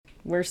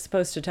We're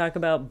supposed to talk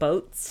about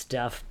boat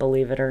stuff,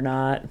 believe it or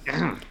not.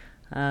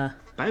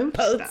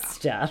 Boat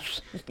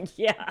Stuff.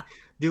 Yeah.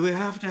 Do we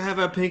have to have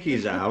our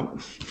pinkies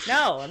out?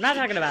 No, I'm not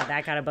talking about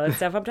that kind of boat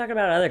stuff. I'm talking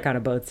about other kind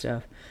of boat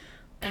stuff.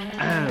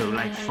 Oh,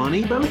 like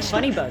funny boat stuff?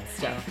 Funny boat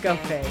stuff. Go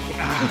fig.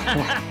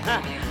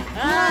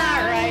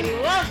 Alrighty,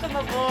 welcome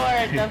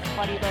aboard the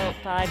Funny Boat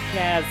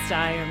Podcast.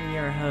 I am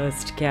your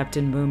host,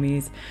 Captain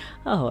Boomies.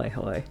 Ahoy,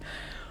 hoy.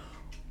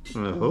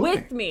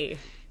 With me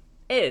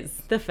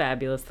is the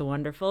fabulous, the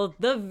wonderful,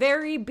 the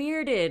very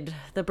bearded,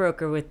 the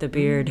broker with the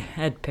beard,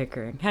 Ed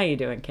Pickering. How you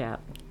doing,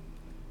 Cap?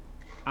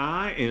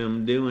 I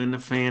am doing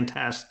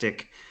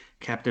fantastic,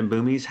 Captain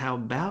Boomies. How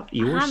about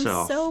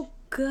yourself? I'm so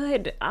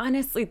good.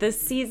 Honestly,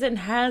 this season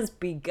has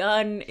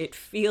begun. It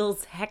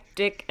feels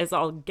hectic as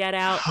all get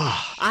out.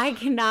 I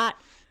cannot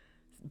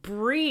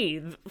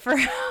breathe for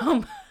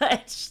how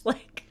much,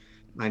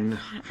 I know,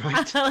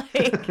 right?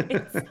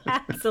 it's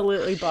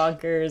absolutely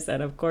bonkers.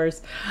 And of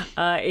course,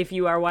 if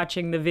you are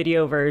watching the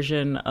video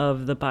version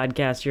of the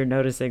podcast, you're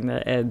noticing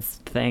that Ed's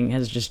thing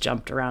has just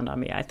jumped around on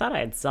me. I thought I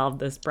had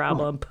solved this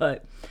problem,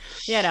 but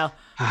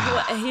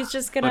he's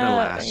just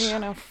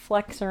gonna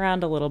flex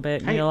around a little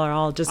bit, and you're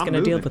all just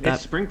gonna deal with that.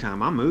 It's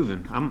springtime. I'm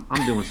moving. I'm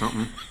doing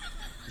something.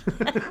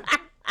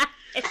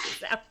 It's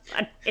so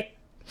funny.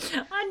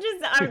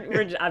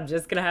 I'm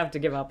just gonna have to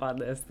give up on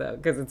this though,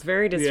 because it's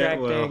very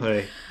distracting. Yeah,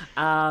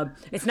 well, hey.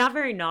 It's not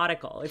very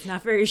nautical. It's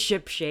not very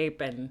ship shape,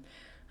 and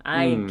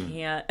I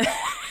can't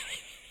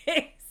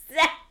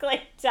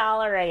exactly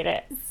tolerate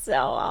it. So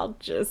I'll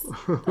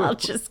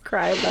just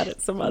cry about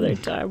it some other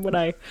time when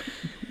I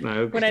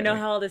know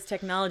how all this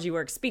technology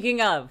works. Speaking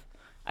of,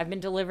 I've been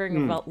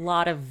delivering a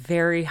lot of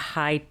very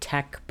high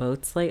tech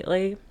boats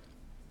lately.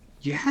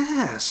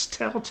 Yes,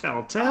 tell.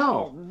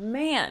 Oh,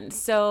 man.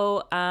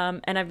 So,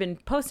 and I've been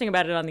posting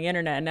about it on the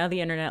internet, and now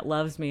the internet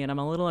loves me, and I'm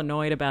a little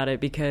annoyed about it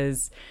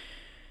because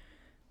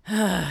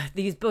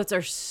these boats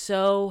are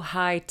so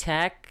high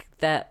tech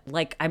that,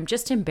 I'm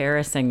just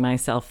embarrassing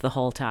myself the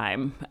whole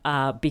time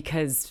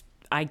because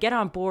I get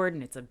on board,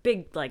 and it's a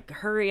big,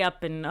 hurry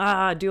up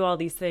and do all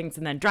these things,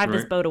 and then drive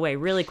this boat away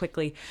really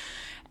quickly.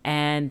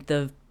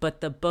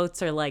 But the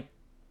boats are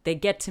they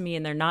get to me,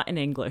 and they're not in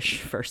English,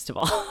 first of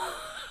all.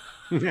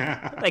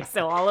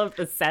 So all of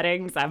the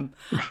settings, I'm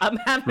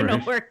having to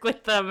work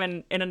with them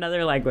in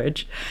another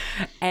language.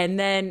 And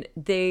then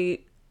the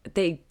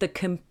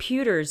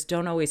computers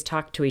don't always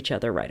talk to each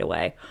other right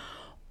away,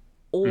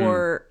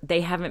 or they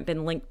haven't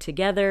been linked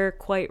together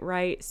quite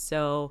right.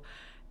 So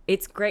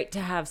it's great to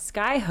have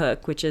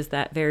Skyhook, which is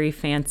that very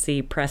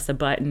fancy press a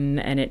button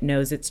and it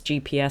knows its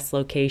GPS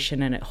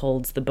location and it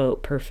holds the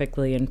boat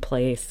perfectly in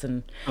place.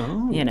 And,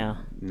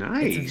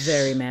 nice. It's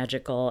very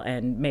magical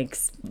and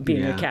makes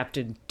being a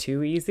captain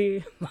too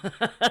easy.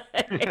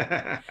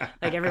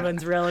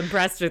 Everyone's real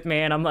impressed with me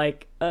and I'm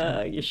like,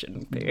 you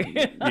shouldn't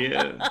be.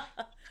 Yeah.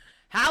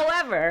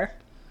 However,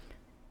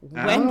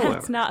 when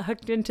that's not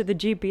hooked into the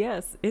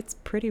GPS, it's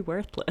pretty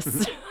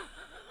worthless.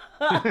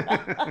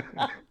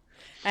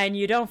 And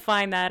you don't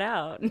find that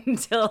out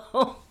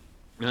until,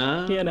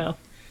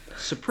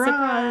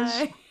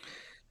 Surprise.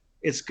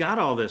 It's got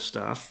all this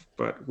stuff,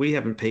 but we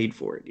haven't paid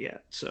for it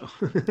yet. So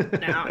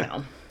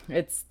no.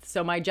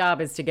 So my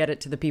job is to get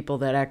it to the people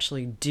that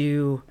actually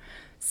do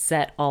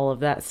set all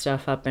of that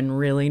stuff up and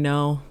really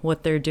know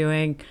what they're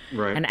doing,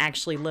 and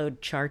actually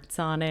load charts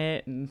on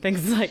it and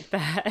things like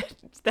that.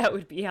 That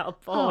would be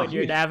helpful when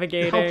you're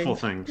navigating. Helpful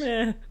things.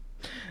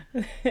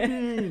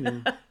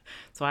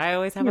 So I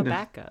always have a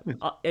backup.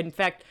 In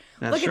fact,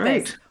 look at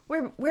this.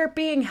 We're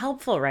being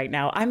helpful right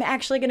now. I'm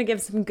actually going to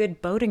give some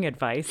good boating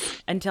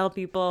advice and tell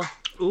people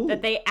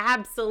that they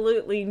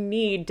absolutely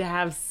need to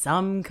have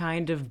some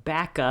kind of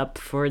backup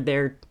for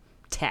their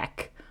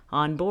tech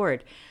on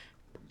board.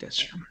 That's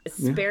true.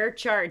 Spare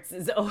charts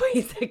is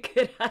always a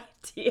good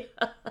idea.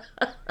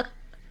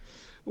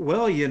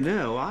 Well,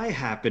 I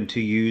happen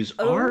to use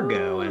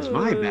Argo as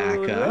my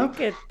backup.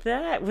 Look at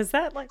that. Was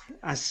that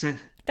I sent...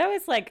 That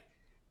was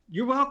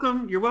You're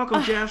welcome. You're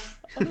welcome,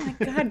 Jeff. Oh my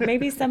God.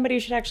 Maybe somebody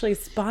should actually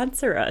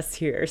sponsor us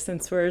here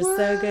since we're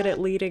so good at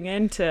leading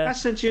into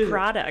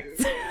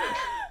products.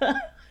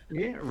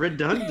 Yeah,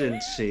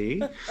 redundancy.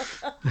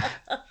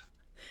 That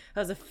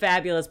was a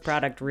fabulous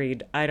product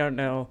read. I don't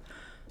know.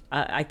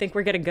 I think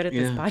we're getting good at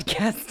this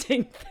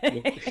podcasting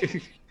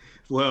thing.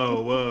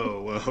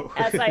 Whoa.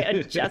 As I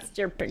adjust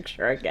your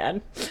picture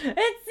again.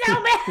 It's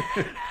so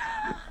bad.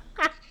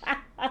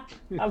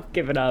 I'm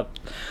giving up.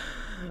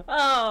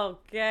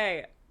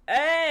 Okay.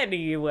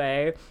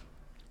 Anyway.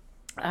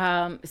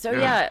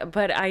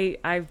 But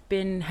I've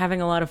been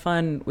having a lot of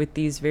fun with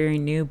these very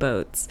new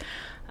boats.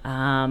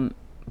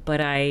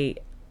 But I've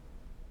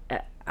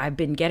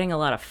been getting a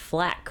lot of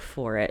flack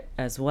for it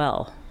as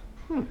well.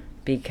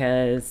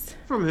 Because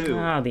from who?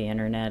 Oh, the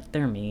internet.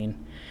 They're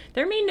mean.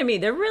 They're mean to me.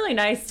 They're really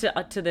nice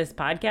to this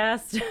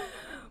podcast.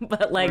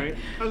 But right.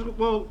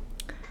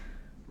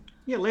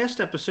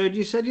 Last episode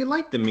you said you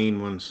liked the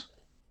mean ones.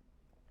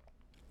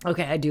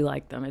 Okay, I do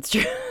like them. It's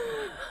true.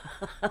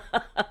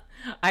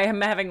 I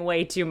am having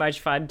way too much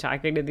fun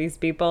talking to these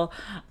people.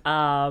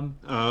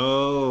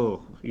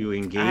 Oh, you I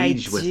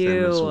engage with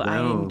them as do.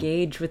 I well.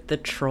 engage with the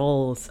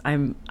trolls.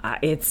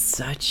 It's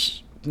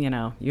such,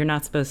 you're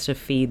not supposed to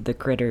feed the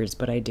critters,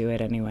 but I do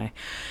it anyway.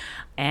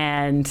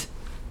 And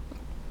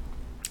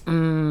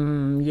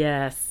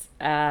yes,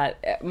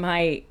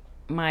 the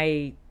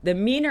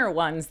meaner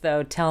ones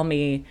though tell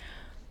me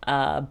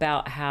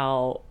about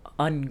how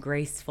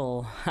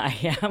ungraceful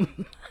I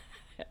am.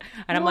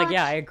 And I'm like,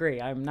 yeah, I What?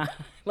 agree. I'm not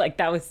like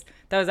that was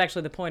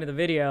actually the point of the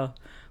video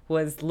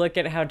was look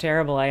at how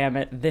terrible I am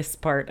at this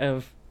part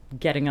of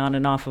getting on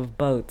and off of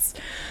boats.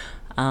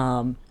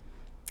 Um,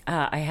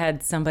 I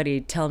had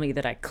somebody tell me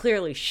that I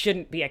clearly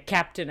shouldn't be a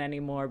captain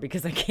anymore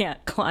because I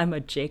can't climb a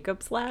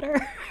Jacob's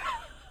ladder.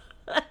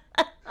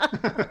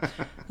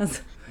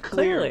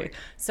 Clearly. Clearly.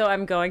 So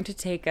I'm going to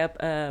take up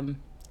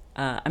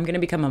I'm going to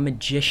become a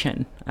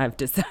magician, I've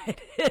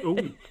decided.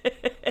 Oh,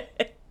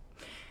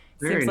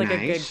 very Seems like a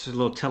good nice. A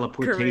little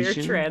career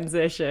teleportation.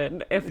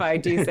 transition, if I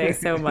do say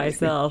so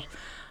myself.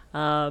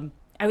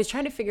 I was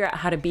trying to figure out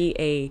how to be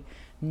a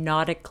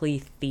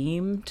nautically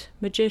themed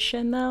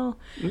magician, though.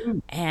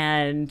 Mm.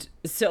 And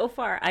so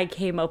far, I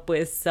came up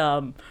with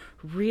some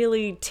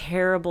really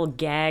terrible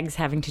gags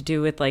having to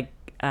do with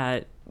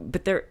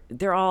but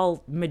they're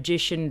all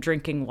magician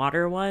drinking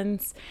water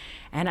ones,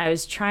 and I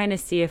was trying to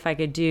see if I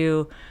could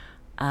do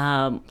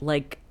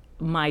like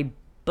my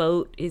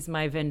boat is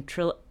my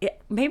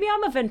maybe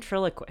I'm a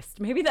ventriloquist.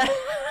 Maybe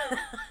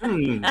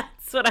Mm.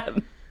 that's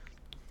what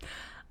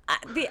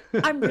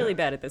I'm really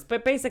bad at this.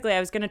 But basically, I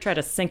was going to try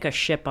to sink a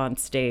ship on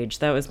stage.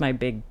 That was my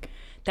big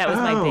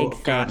Oh,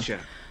 thing. gotcha.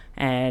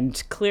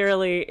 And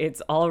clearly,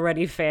 it's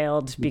already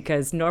failed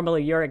because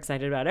normally you're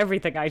excited about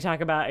everything I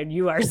talk about, and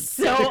you are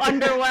so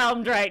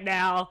underwhelmed right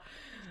now.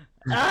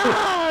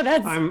 Ah,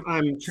 that's I'm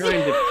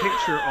trying to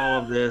picture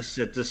all of this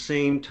at the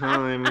same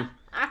time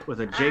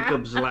with a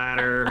Jacob's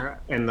ladder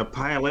and the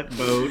pilot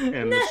boat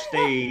and the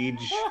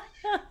stage.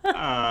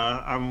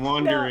 I'm no.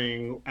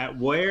 wondering at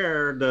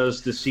where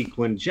does the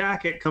sequin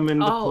jacket come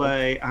into Oh,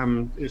 play?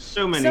 There's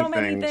so many so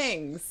many things.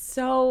 things.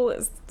 So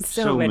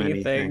So many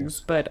many things.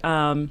 things. But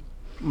Mm.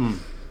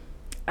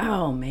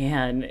 oh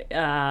man.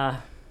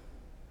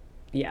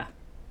 Yeah.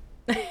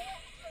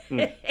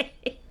 Mm.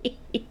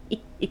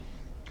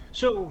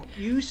 So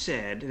you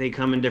said they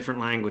come in different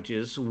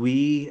languages.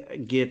 We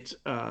get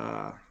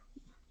I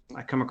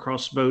come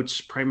across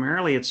boats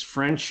primarily it's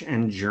French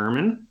and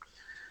German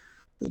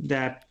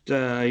that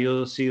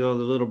you'll see all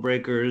the little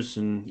breakers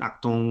and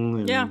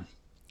Achtung Yeah. and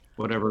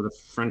whatever the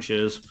French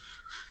is.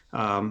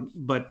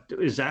 But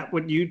is that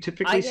what you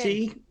I typically get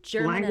see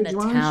German and language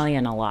wise?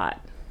 Italian a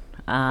lot.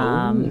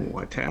 Um Oh,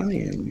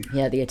 Italian.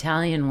 yeah, the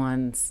Italian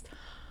ones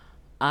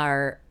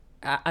are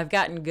I've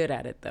gotten good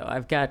at it though.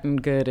 I've gotten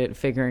good at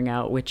figuring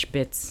out which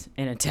bits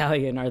in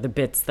Italian are the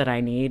bits that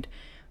I need.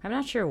 I'm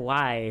not sure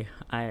why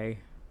I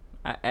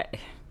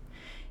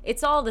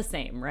it's all the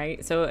same,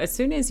 right? So as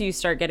soon as you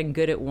start getting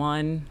good at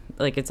one,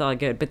 like it's all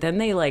good. But then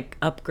they like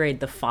upgrade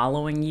the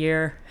following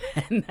year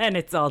and then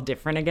it's all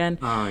different again.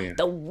 Oh yeah.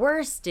 The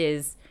worst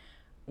is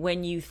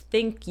when you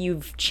think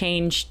you've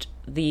changed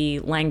the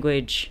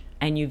language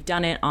and you've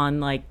done it on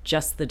like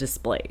just the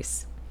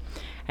displays.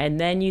 And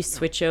then you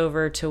switch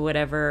over to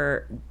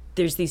whatever,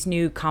 there's these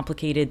new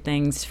complicated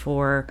things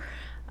for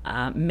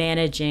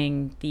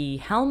managing the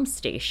helm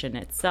station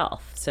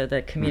itself. So the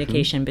Mm-hmm.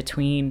 communication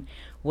between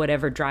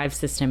whatever drive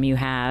system you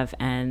have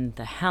and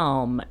the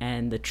helm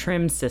and the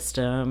trim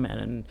system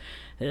and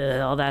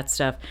all that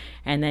stuff.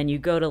 And then you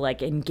go to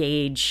like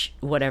engage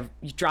whatever,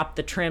 you drop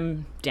the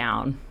trim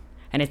down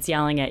and it's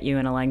yelling at you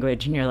in a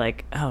language and you're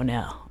like, oh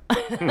no.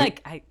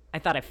 Like I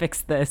thought I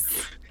fixed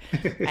this.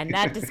 And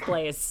that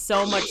display is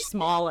so much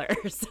smaller.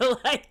 So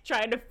like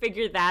trying to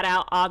figure that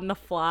out on the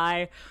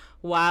fly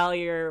while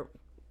you're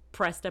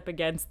pressed up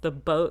against the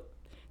boat,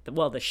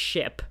 the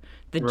ship,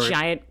 the Right.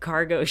 giant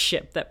cargo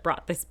ship that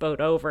brought this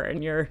boat over,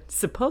 and you're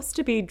supposed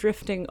to be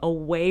drifting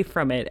away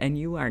from it, and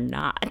you are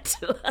not.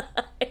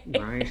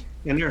 Right.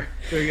 And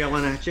they're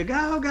yelling at you,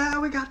 go, go,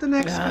 we got the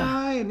next Uh,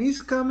 guy, and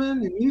he's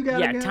coming, and you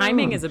gotta yeah,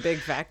 timing go. is a big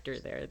factor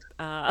there.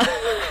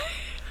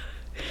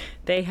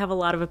 They have a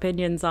lot of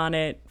opinions on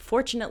it.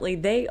 Fortunately,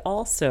 they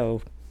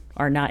also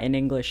are not in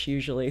English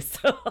usually,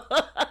 so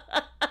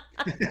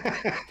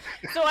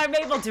so I'm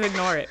able to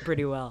ignore it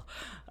pretty well.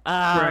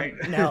 Right.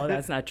 No,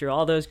 that's not true.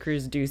 All those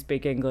crews do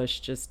speak English,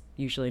 just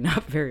usually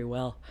not very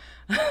well.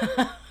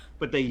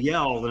 But they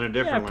yell in a Yeah,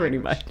 different pretty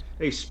language. much.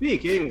 They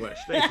speak English.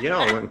 They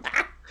yell in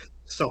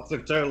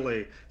something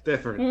totally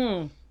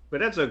different. But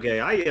that's okay.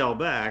 I yell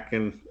back,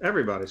 and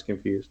everybody's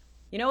confused.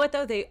 You know what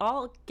though? They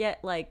all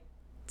get like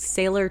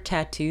sailor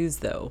tattoos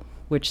though,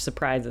 which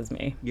surprises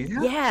me.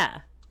 Yeah. Yeah,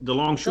 The the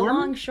longshoremen?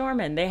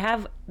 longshoremen. They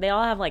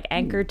all have like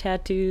anchor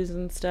tattoos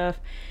and stuff,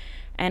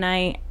 and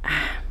I've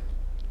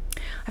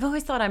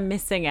always thought I'm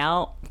missing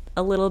out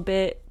a little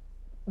bit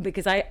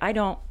because I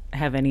don't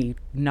have any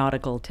I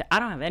don't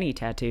have any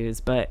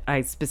tattoos, but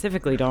I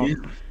specifically Yeah. don't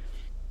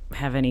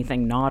have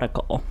anything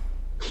nautical.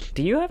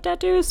 Do you have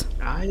tattoos?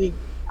 I,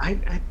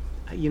 I,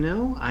 I,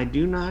 I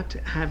do not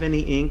have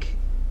any ink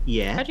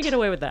How'd you yet. get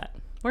away with that?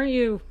 Weren't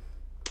you?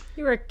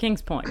 You were at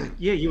Kings Point.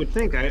 Yeah, you would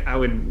think I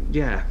would.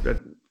 Yeah,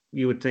 but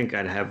you would think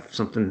I'd have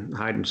something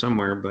hiding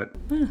somewhere, but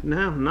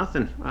no,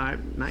 nothing.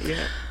 Not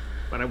yet.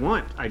 But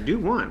I do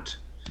want,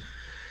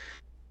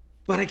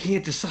 but I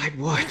can't decide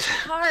It's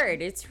what.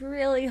 hard. It's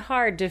really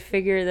hard to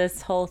figure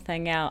this whole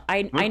thing out.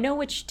 I What? know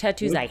which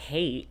tattoos What? I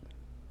hate.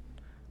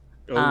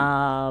 Oh,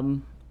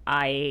 Um,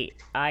 I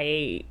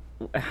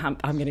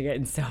I'm gonna get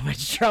in so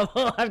much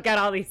trouble. I've got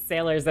all these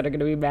sailors that are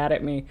gonna be mad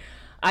at me.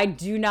 I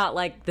do not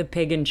like the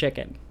pig and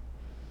chicken.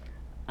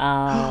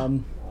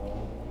 Um,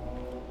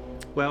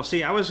 well,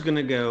 see, I was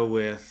gonna go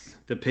with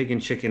the pig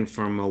and chicken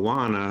from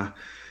Moana,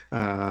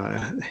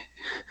 uh,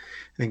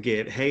 and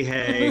get hey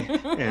hey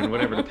and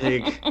whatever the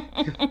pig.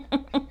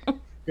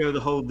 Go the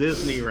whole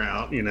Disney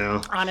route.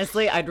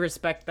 Honestly, I'd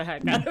respect the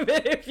heck out of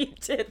it if you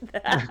did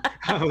that.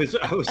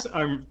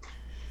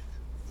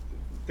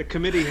 The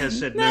committee has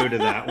said no to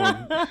that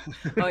one.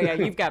 Oh yeah,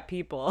 you've got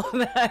people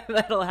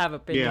that'll have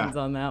Yeah. opinions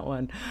on that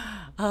one.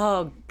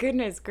 Oh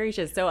goodness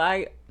gracious. So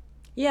I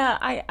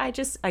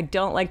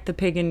don't like the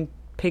pig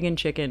and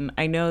chicken.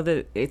 I know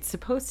that it's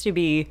supposed to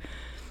be.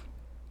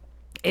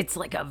 It's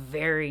like a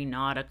very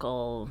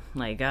nautical,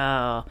 like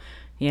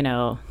you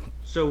know.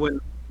 So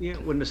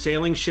when the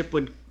sailing ship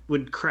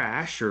would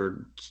crash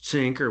or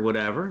sink or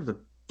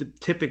whatever,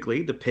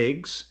 typically the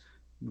pigs,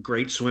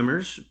 great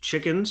swimmers,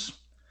 chickens,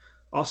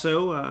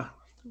 also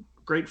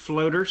great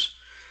floaters,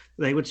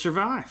 they would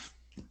survive.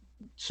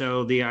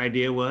 So the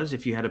idea was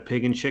if you had a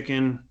pig and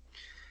chicken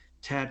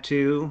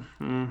tattoo,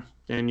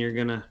 then you're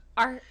gonna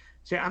Are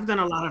see. I've done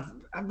a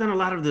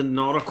lot of the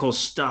nautical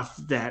stuff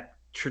that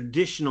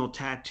traditional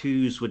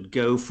tattoos would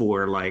go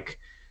for, like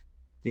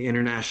the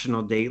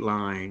international date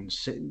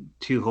lines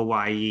to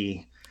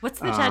Hawaii. what's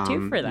the tattoo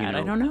for You that?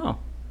 I know, don't know.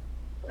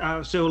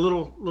 so a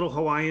little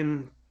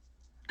Hawaiian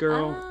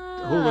girl,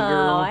 hula Oh,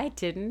 girl. I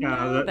didn't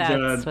know The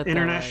that's what that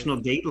was. international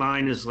date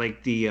line is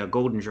like the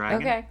Golden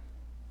Dragon. Okay.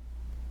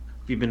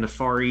 If you've been to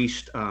Far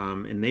East,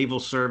 and naval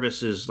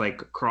service is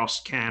like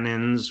cross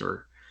cannons,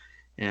 or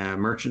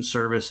merchant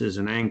service is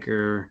an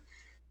anchor.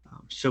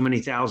 So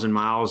many thousand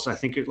miles. I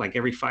think like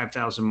every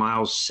 5,000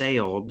 miles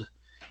sailed,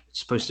 it's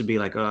supposed to be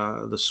like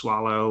the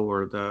swallow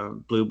or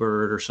the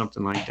bluebird or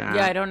something like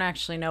Yeah, I that. don't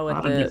actually know A what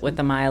lot of the different.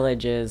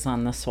 mileage is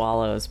on the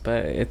swallows,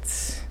 but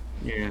it's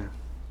Yeah,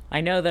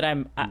 I know that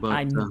but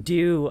I'm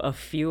due a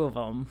few of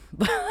them,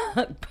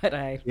 but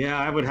yeah,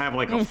 I would have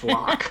like a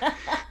flock, I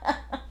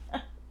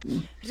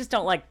just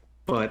don't like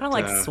I don't but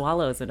like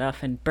swallows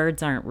enough, and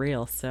birds aren't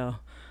real, so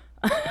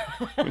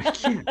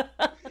yeah,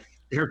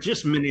 they're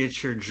just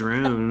miniature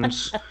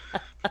drones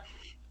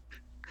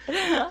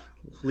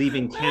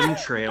leaving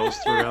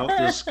chemtrails throughout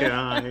the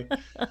sky.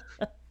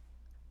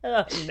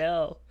 oh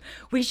no,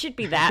 we should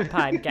be that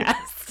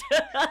podcast.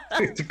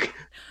 The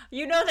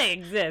You know they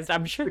exist,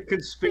 I'm sure.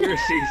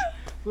 conspiracies.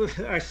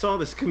 I saw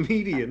this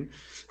comedian,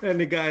 and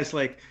the guy's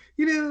like,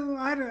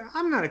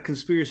 I'm not a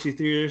conspiracy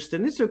theorist,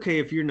 and it's okay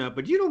if you're not,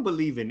 but you don't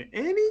believe in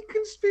any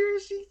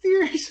conspiracy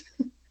theories?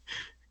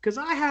 Because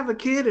I have a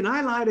kid and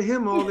I lie to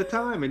him all the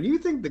time, and you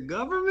think the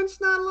government's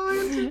not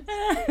lying to?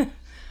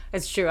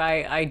 It's true.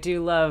 I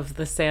do love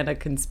the Santa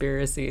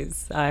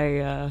conspiracies.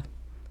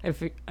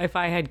 If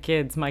I had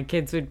kids, my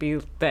kids would be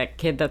that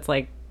kid that's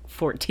like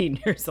 14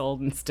 years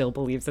old and still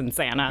believes in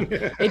Santa.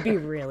 It'd be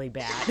really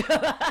bad.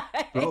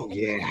 Oh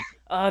yeah.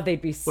 Oh,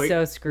 they'd be Wait,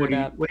 so screwed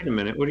up. wait a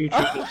minute. What are you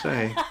trying to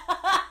say?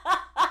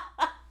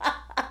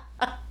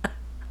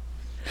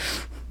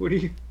 What do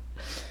you?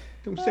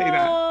 Don't say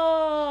that.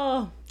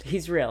 Oh,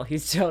 he's real.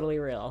 He's totally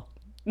real.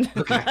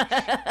 Okay.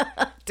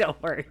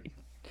 Don't worry.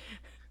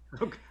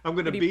 Okay. I'm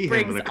gonna But he be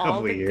him in brings a all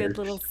couple the of good years.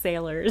 little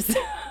sailors.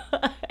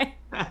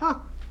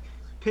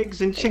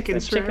 Pigs and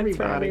chickens for Chickens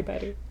for everybody.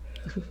 everybody.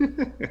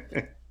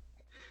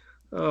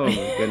 Oh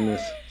my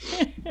goodness.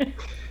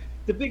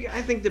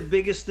 I think the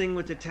biggest thing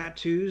with the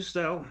tattoos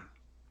though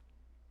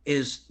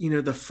is,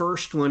 the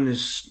first one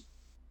is,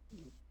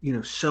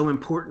 so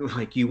important.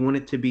 Like you want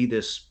it to be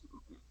this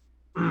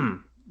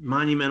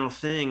monumental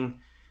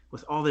thing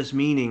with all this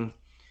meaning.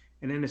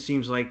 And then it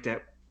seems like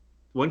that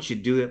once you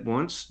do it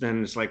once,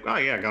 then it's like, oh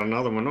yeah, I got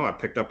another one. Oh, I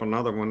picked up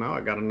another one. Oh,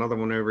 I got another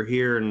one over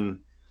here. And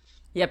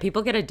Yeah,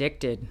 people get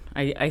addicted.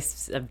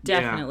 Have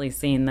yeah, definitely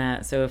seen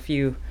that. So if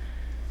you,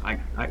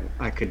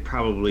 I could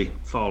probably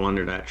fall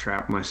under that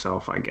trap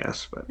myself, I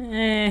guess, but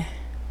eh,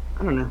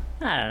 I don't know.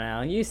 I don't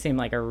know. You seem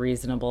like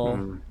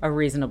Mm, a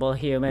reasonable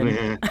human.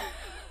 yeah,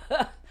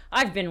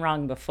 I've been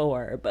wrong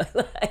before, but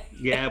like,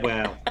 yeah,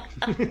 well,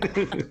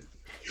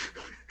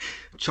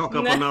 chalk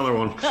up another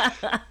one.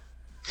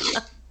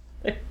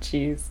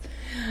 jeez.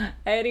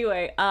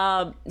 Anyway,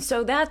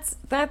 so that's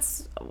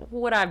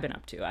what I've been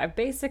up to. I've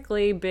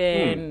basically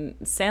Hmm. been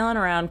sailing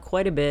around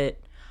quite a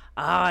bit.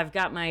 Oh, I've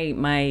got my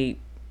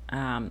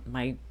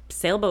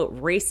sailboat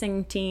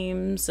racing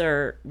teams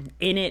are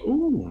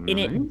Ooh, in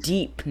it nice.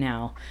 deep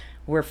now.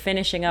 We're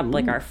finishing up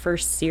like Ooh. our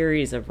first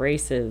series of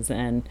races,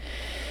 and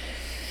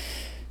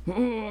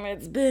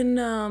it's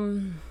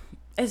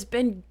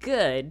been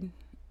good.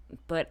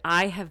 but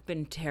I have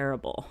been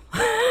terrible.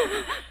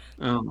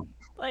 Oh.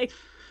 Like,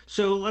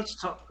 So let's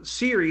talk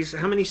series.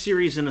 How many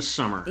series in a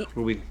summer?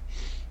 Will we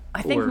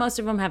I think or most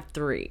of them have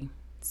three.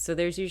 So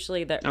there's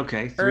usually the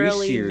okay, three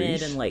early, mid, and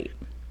series. late.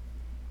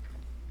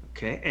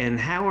 Okay, and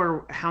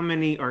how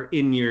many are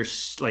in your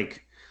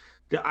like?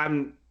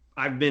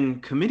 I've been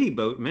committee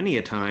boat many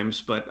a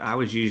times, but I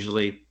was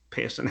usually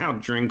passing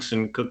out drinks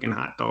and cooking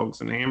hot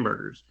dogs and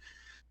hamburgers,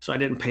 so I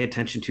didn't pay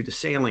attention to the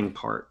sailing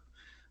part.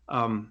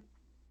 Um,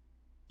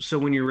 so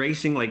when you're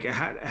racing, like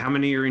how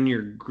many are in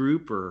your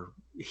group or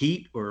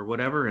heat or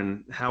whatever,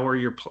 and how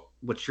are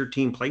what's your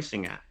team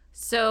placing at?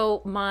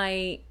 So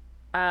I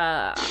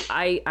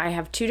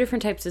have two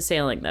different types of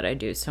sailing that I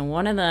do. So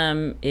one of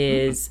them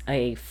is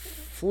a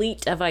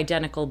fleet of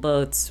identical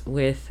boats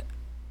with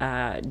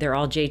they're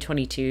all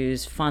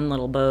J22s, fun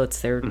little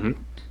boats. Mm-hmm.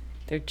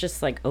 They're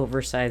just like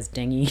oversized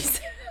dinghies.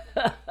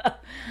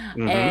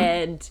 Mm-hmm.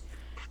 And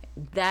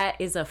that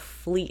is a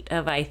fleet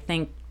of, I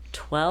think,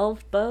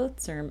 12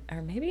 boats, or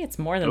maybe it's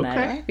more than that.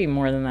 It Okay. might be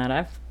more than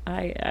that.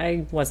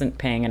 I wasn't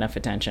paying enough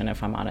attention,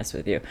 if I'm honest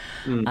with you.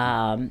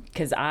 Mm.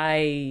 Because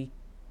I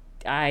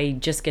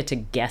just get to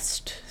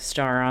guest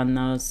star on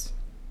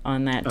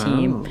that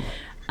team.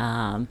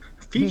 Oh,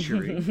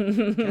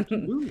 featuring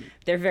Captain Boomies.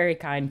 They're very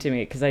kind to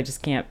me because I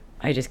just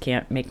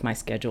can't make my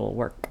schedule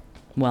work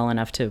well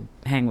enough to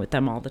hang with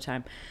them all the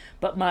time.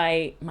 But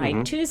my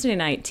Mm-hmm. Tuesday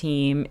night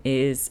team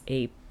is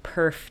a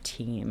perf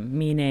team,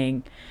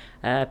 meaning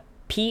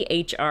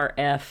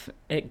PHRF.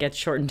 It gets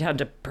shortened down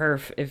to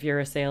perf if you're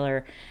a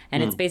sailor,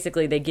 and it's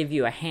basically they give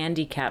you a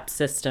handicap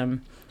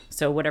system.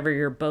 So whatever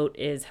your boat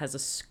is has a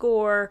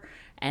score,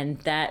 and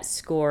that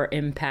score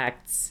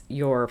impacts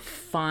your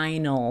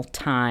final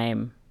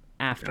time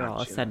after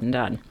all is Gotcha. said and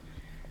done.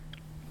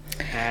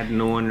 Adding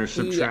on or Yes.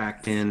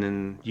 subtracting,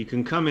 and you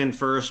can come in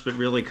first, but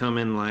really come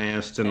in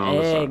last, and all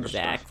this other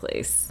stuff.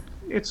 Exactly.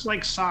 It's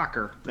like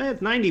soccer.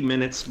 90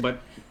 minutes, but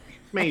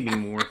maybe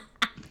more.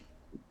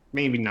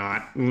 Maybe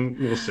not.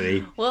 We'll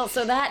see. Well,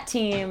 so that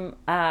team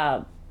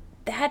has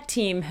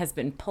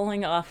been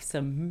pulling off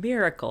some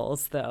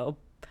miracles, though.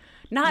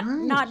 Not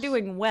Nice.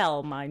 doing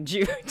well, mind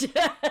you. Just,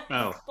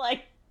 Oh.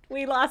 like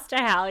we lost a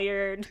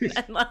halyard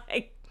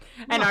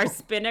and our No.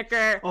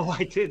 spinnaker, Oh,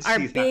 I did our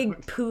see that big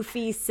one.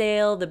 poofy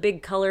sail, the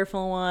big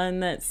colorful one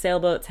that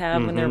sailboats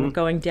have when they're Mm-hmm.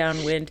 going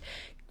downwind,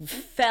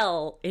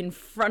 fell in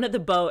front of the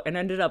boat and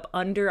ended up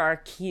under our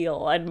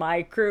keel, and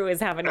my crew is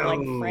having to like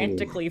Oh.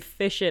 frantically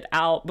fish it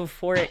out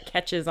before it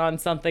catches on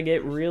something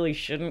it really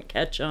shouldn't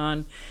catch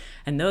on.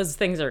 And those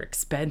things are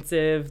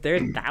expensive. They're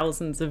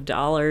thousands of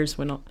dollars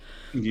when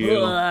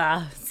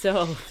Yeah.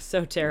 so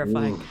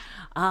terrifying. Ooh.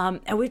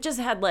 And we've just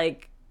had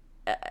like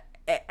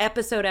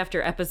episode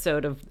after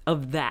episode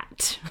of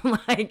that.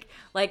 like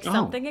Oh.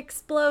 something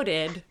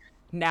exploded.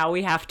 Now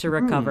we have to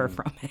recover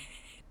from it.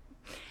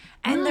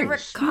 And the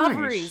Nice,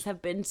 recoveries nice.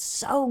 have been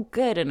so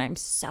good, and I'm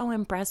so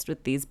impressed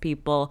with these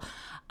people.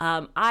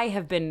 I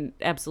have been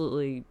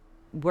absolutely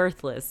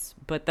worthless,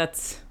 but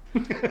that's,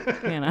 you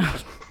know.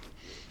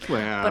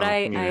 Well, But I,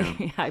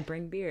 yeah. I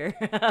bring beer.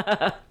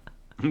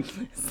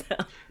 So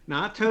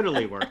Not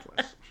totally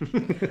worthless.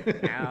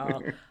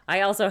 now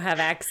I also have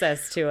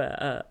access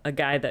to a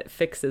guy that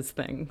fixes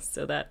things,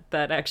 so that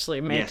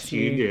actually makes Yes,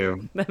 you me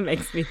do. that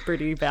makes me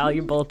pretty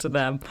valuable to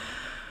them.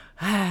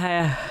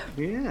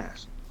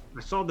 Yes. I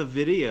saw the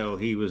video.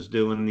 He was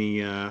doing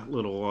the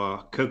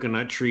little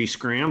coconut tree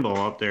scramble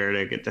up there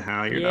to get the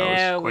halyard. I was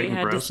Yeah, quite we had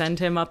to impressed. send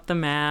him up the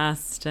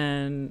mast,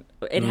 and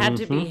it had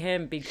to be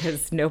him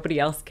because nobody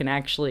else can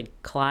actually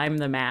climb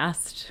the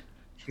mast.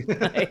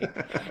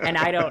 And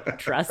I don't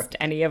trust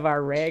any of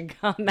our rig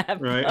on that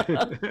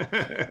boat.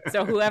 Right.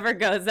 So whoever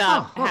goes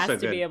up Oh, has also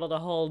to be good. able to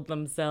hold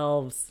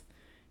themselves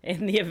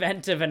in the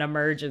event of an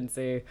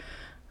emergency.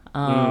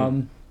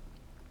 Mm.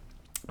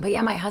 But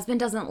yeah, my husband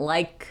doesn't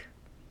like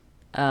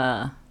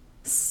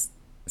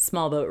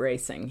small boat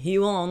racing. He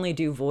will only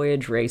do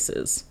voyage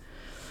races.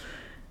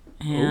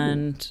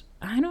 And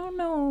I don't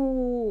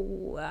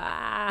know.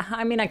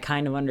 I mean, I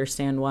kind of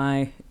understand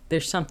why.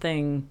 There's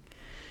something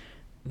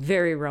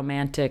very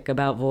romantic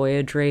about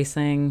voyage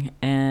racing,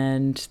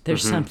 and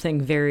there's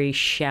something very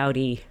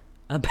shouty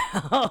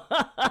about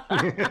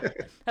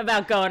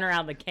about going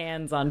around the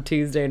cans on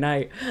Tuesday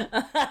night.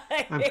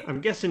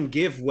 I'm guessing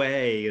give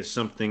way is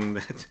something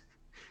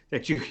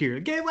that you hear.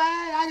 Give way!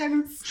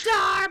 I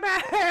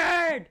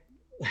Starboard!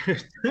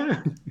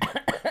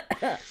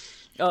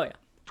 Oh yeah.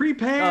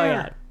 prepare. Oh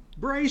yeah.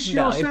 Brace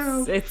No,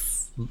 yourself.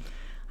 it's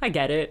I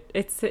get it.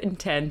 It's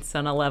intense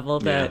on a level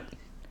that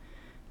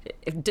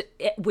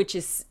which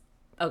is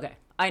okay.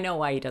 I know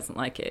why he doesn't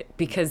like it,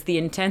 because the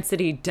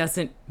intensity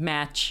doesn't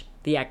match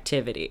the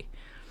activity.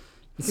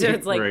 So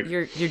it's like Right.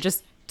 you're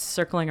just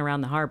circling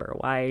around the harbor.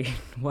 Why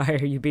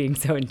are you being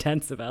so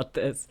intense about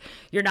this?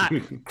 You're not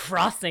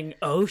crossing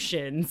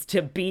oceans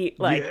to beat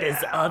like this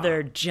Yeah.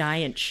 other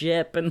giant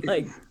ship, and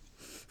like,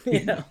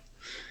 you know.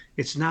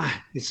 It's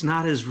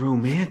not as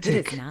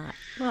romantic. It's not.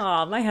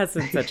 Oh, my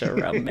husband's such a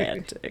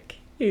romantic.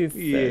 He's so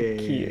Yeah.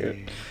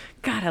 cute.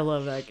 God, I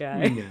love that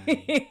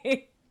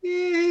guy.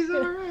 Yeah, he's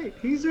all right.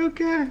 He's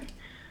okay.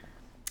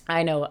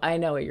 I know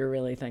what you're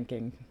really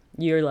thinking.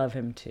 You love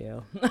him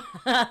too.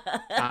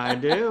 I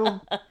do.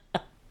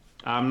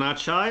 I'm not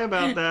shy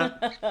about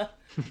that.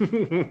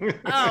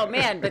 Oh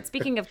man, but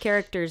speaking of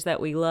characters that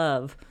we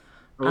love,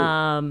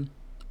 Oh,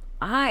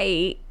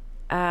 I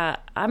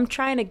I'm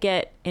trying to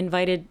get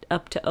invited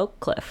up to Oak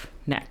Cliff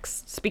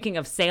next. Speaking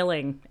of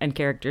sailing and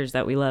characters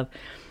that we love.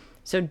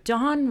 So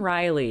Dawn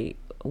Riley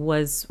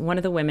was one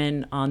of the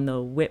women on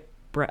the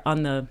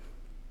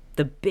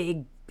the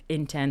big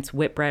intense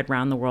Whitbread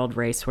round the world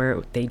race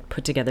where they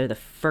put together the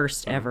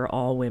first ever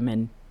all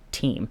women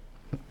team.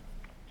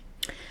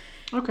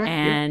 okay.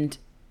 And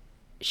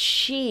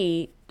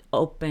she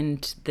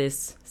opened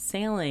this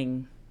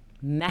sailing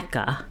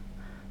mecca.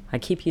 I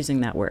keep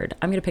using that word.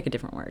 I'm going to pick a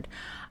different word.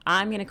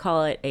 I'm going to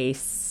call it a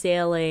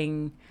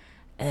sailing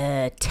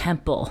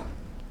temple.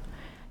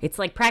 It's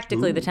like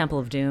practically the Temple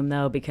of Doom,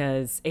 though,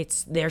 because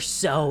they're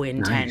so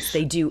intense. Nice.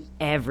 They do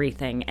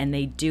everything, and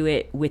they do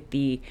it with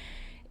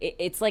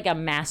it's like a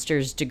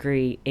master's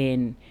degree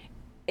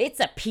it's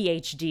a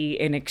PhD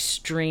in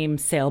extreme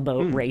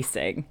sailboat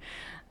racing.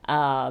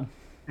 And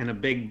a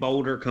big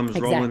boulder comes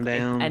rolling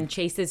down. And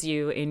chases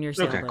you in your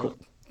sailboat cool.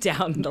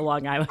 down the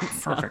Long Island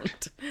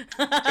Perfect. Sound.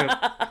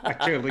 I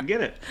totally get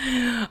it.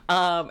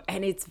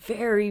 And it's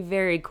very,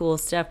 very cool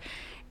stuff.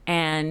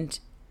 And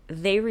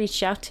they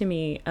reached out to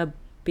me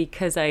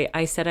because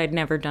I said I'd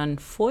never done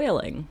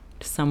foiling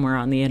somewhere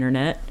on the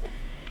internet.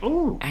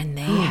 Oh. And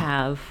they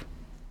have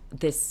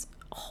this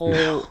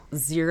whole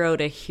zero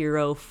to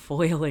hero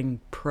foiling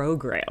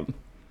program.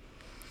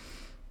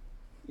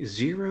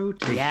 Zero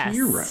to Yes.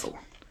 hero.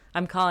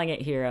 I'm calling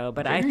it hero,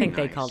 but I Very think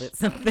they nice. called it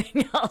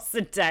something else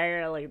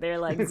entirely. They're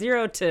like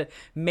zero to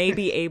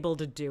maybe able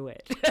to do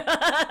it.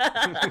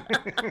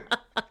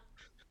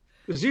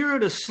 Zero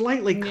to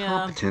slightly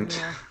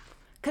competent.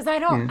 Because I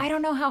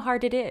don't know how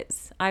hard it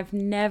is. I've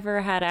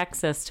never had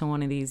access to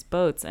one of these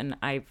boats, and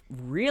I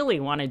really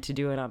wanted to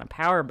do it on a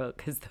power boat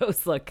because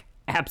those look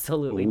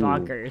absolutely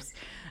bonkers.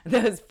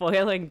 Those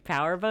foiling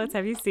power boats.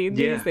 Have you seen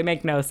these? Yeah. They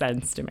make no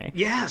sense to me,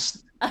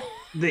 Yes.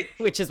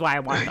 which is why I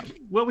want them.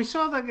 Well, we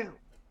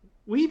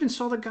even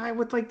saw the guy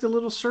with like the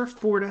little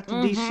surfboard at the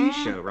DC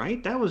show,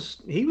 right?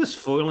 He was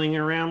foiling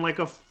around like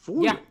a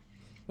foil. Yeah,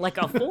 like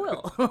a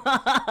foil.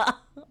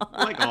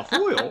 Like a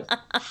foil.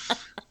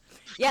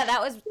 Yeah,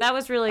 that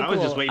was really cool. I was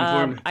just waiting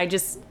for him.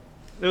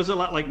 It was a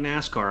lot like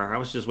NASCAR. I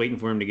was just waiting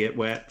for him to get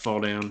wet, fall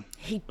down.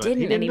 He But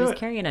didn't, and he do was it.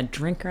 carrying a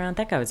drink around.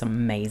 That guy was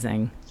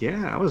amazing.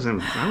 Yeah, I was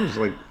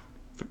like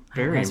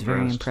very That's impressed.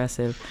 very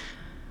impressive.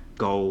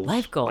 Goals.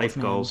 Life goals. Life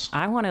man. goals.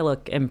 I want to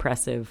look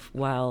impressive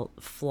while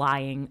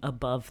flying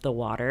above the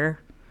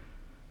water.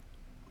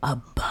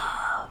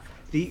 Above.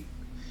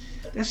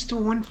 That's the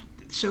one.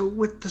 So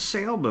with the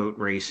sailboat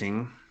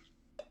racing,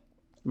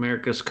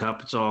 America's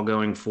Cup, it's all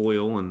going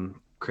foil and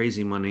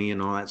crazy money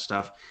and all that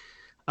stuff.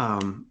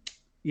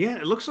 Yeah,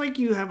 it looks like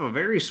you have a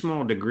very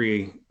small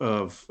degree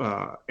of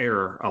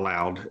error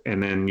allowed,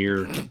 and then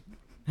you're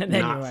And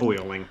then not you went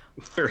foiling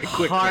very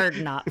quickly.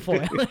 hard not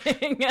foiling.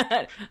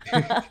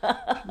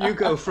 You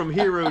go from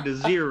hero to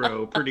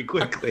zero pretty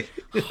quickly.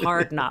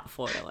 Hard not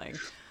foiling.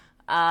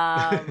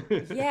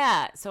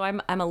 Yeah, so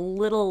I'm a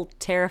little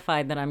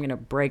terrified that I'm going to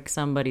break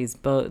somebody's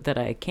boat that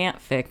I can't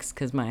fix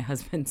because my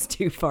husband's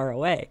too far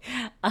away.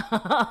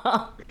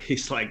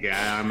 He's like,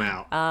 yeah, I'm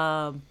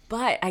out.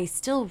 But I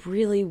still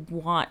really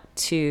want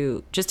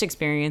to just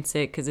experience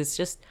it because it's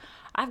just,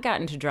 I've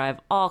gotten to drive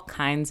all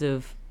kinds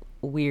of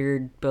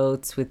weird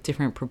boats with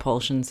different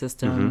propulsion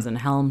systems and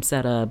helm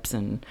setups,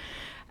 and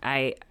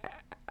I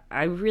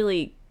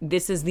really,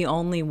 this is the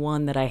only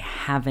one that I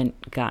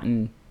haven't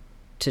gotten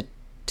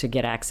to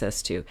get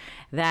access to.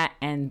 That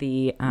and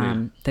the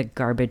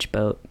garbage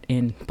boat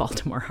in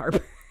Baltimore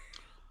Harbor.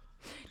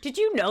 Did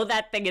you know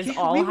that thing is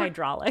all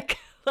hydraulic?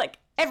 Like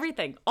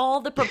everything, all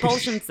the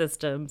propulsion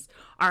systems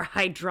are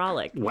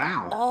hydraulic.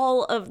 Wow.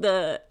 All of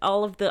the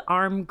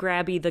arm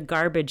grabby, the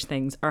garbage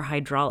things are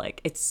hydraulic.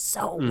 It's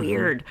so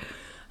weird.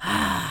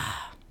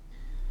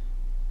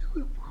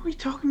 Were we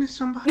talking to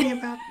somebody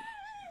about?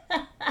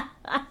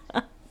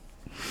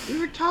 We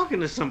were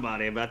talking to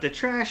somebody about the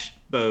trash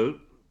boat.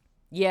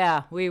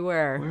 Yeah, we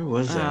were. Where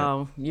was that?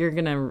 Oh, you're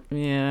gonna.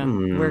 Yeah,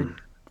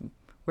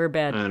 we're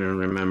bad. I don't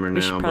remember now.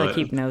 We should probably but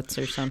keep notes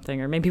or something,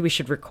 or maybe we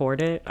should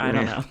record it. I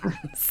don't know,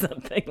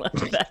 something like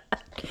that.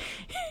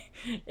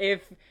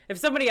 If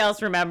somebody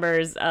else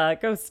remembers,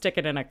 go stick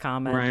it in a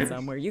comment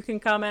somewhere. You can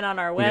comment on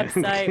our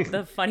website,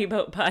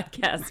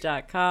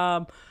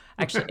 thefunnyboatpodcast.com.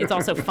 Actually, it's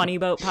also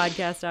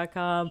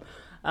funnyboatpodcast.com.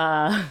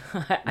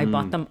 I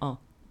bought them all.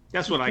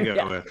 That's what I go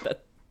with.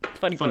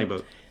 Funny Funny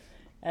boat.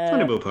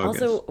 Funny boat podcast.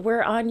 Also,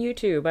 we're on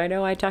YouTube. I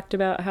know I talked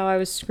about how I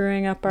was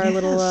screwing up our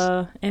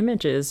little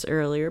images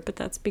earlier, but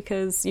that's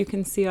because you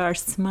can see our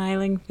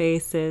smiling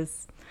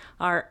faces,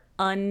 our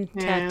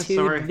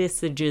untattooed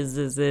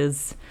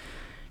visages.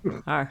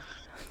 Are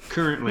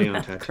Currently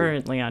untattooed.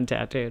 currently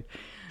untattooed.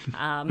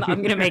 I'm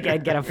gonna make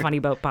Ed get a Funny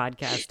Boat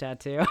podcast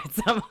tattoo.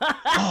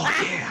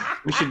 Oh yeah,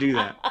 we should do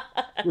that.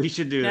 We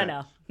should do that.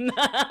 No.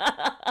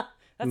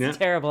 That's a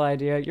terrible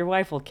idea. Your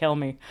wife will kill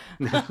me.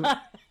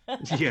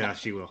 Yeah,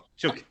 she will.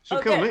 She'll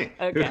Okay. kill me.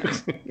 Okay.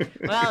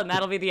 Well, and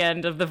that'll be the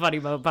end of the Funny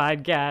Boat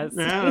podcast.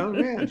 Oh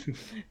man.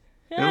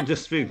 It'll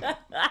just be. All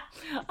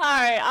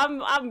right,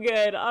 I'm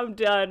good. I'm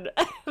done.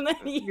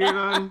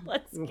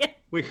 Let's get.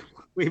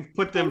 We've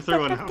put them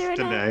through enough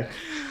today.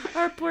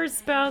 Our poor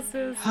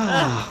spouses.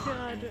 Oh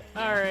God.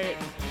 All right.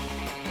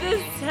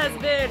 This has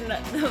been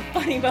the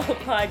Funny Boat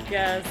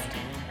podcast.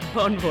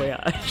 Bon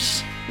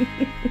voyage.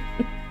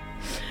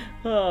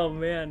 Oh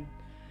man.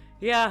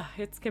 Yeah,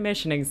 it's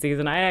commissioning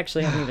season. I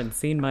actually haven't even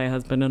seen my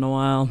husband in a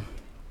while.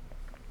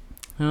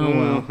 Oh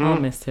well, I'll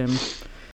miss him.